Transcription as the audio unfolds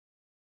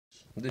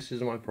this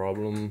is my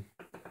problem.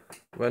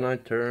 When I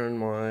turn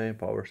my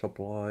power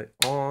supply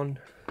on,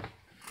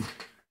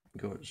 it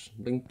goes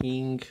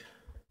blinking.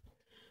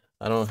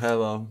 I don't have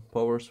a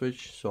power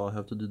switch, so I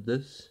have to do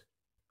this.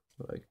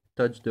 Like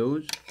touch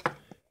those,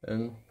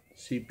 and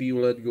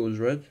CPU LED goes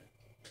red.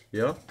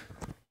 Yeah.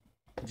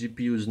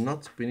 GPU is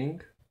not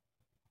spinning.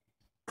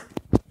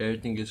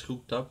 Everything is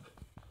hooked up.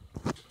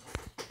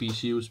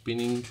 PCU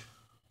spinning.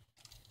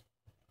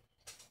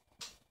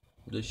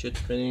 The shit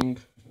spinning.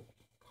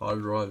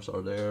 Hard drives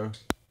are there.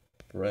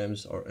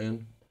 RAMs are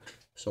in.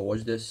 So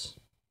watch this.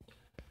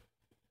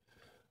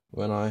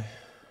 When I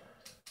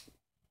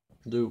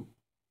do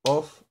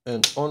off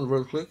and on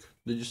real quick,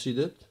 did you see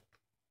that?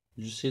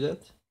 Did you see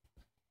that?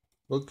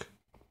 Look,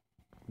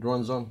 it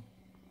runs on.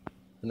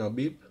 Now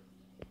beep.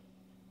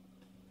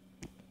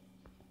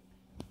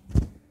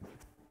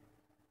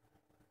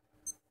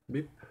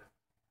 Beep.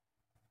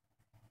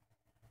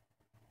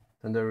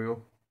 And there we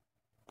go.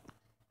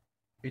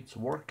 It's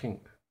working.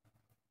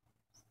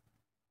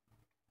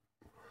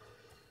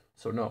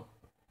 So now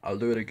I'll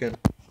do it again.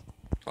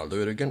 I'll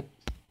do it again.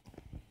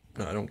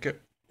 No, I don't care.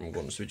 I'm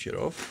gonna switch it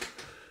off.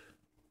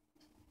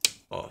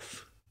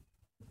 Off.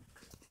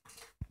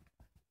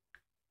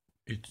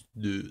 It's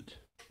good.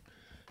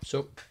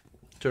 So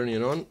turning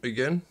it on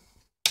again.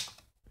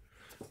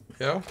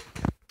 Yeah.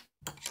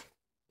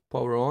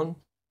 Power on.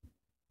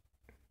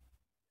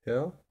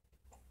 Yeah.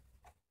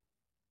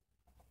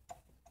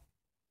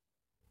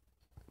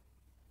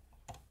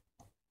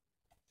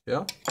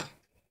 Yeah.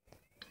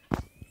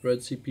 Red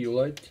CPU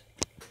light.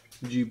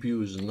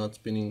 GPU is not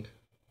spinning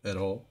at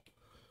all.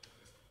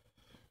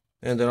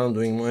 And then I'm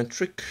doing my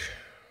trick.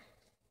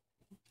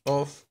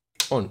 Off,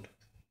 on.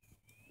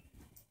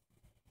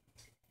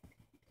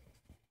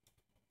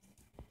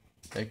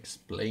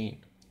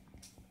 Explain.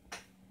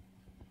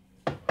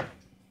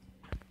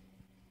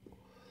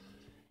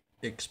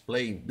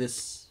 Explain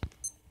this.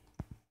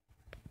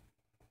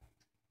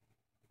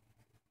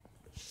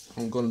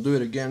 I'm gonna do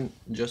it again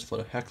just for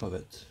the heck of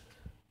it.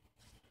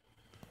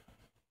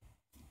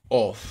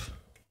 Off.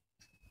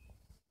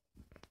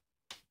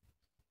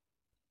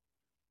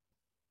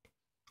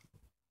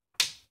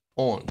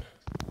 On.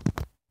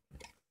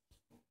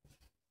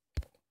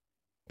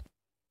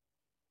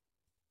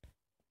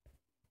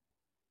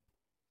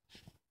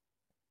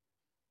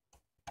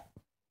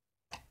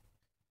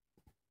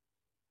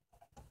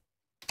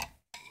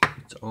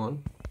 It's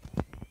on.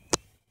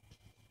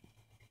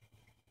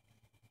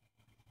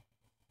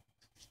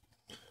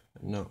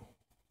 Now.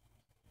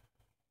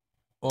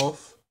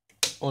 Off.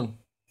 On.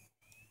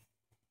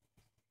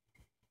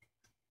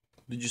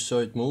 Did you saw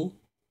it move?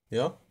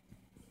 Yeah.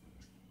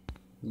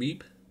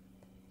 Beep.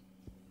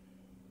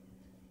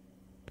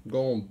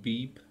 Go on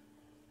beep.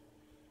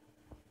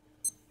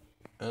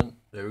 And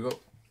there we go.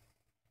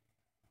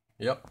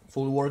 Yep,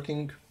 fully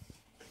working.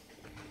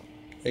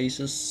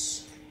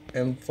 ASUS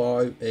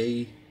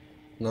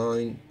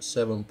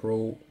M5A97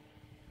 Pro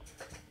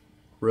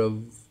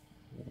Rev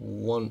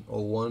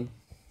 101.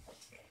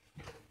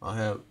 I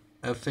have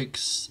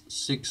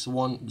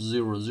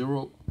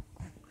FX6100.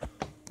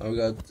 I've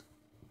got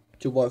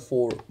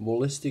 2x4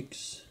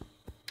 Ballistix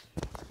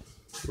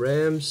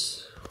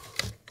RAMs,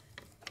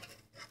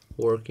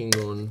 working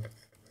on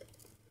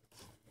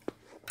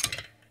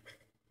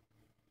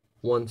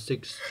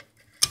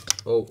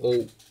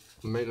 1600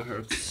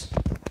 megahertz.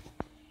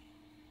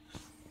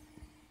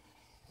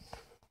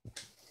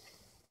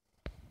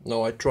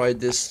 Now I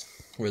tried this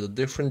with a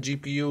different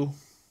GPU.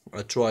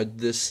 I tried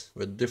this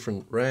with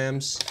different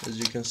RAMs. As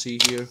you can see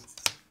here,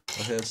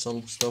 I have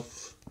some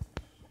stuff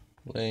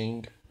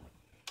laying.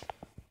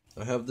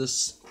 I have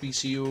this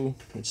PCU.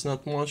 It's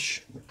not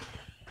much.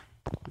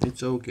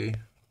 It's okay.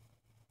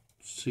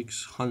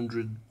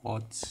 600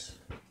 watts.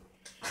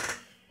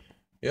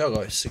 Yeah,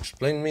 guys,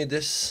 explain me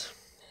this.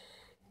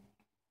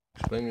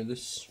 Explain me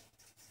this.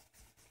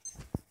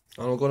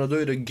 I'm gonna do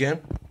it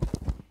again,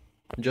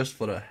 just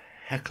for the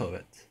heck of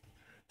it.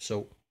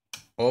 So,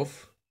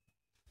 off.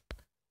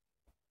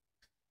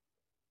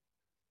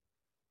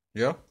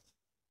 Yeah.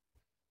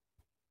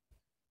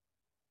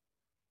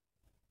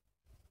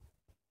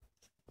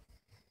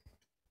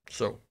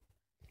 So,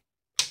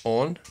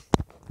 on.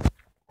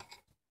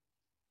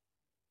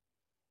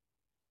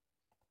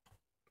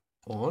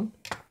 On.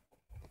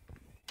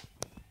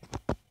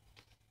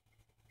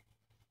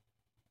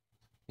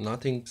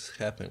 Nothing's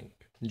happening.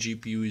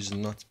 GPU is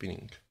not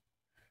spinning.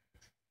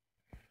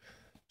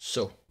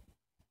 So,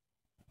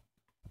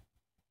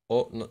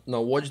 oh,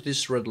 now watch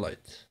this red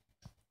light.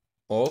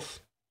 Off,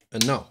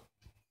 and now.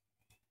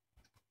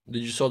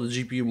 Did you saw the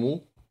GPU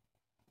move?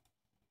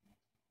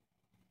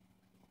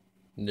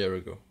 There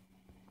we go.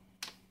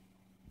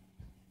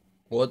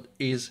 What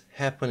is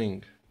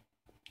happening?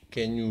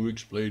 Can you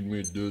explain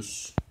me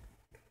this?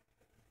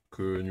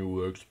 Can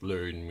you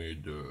explain me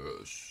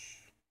this?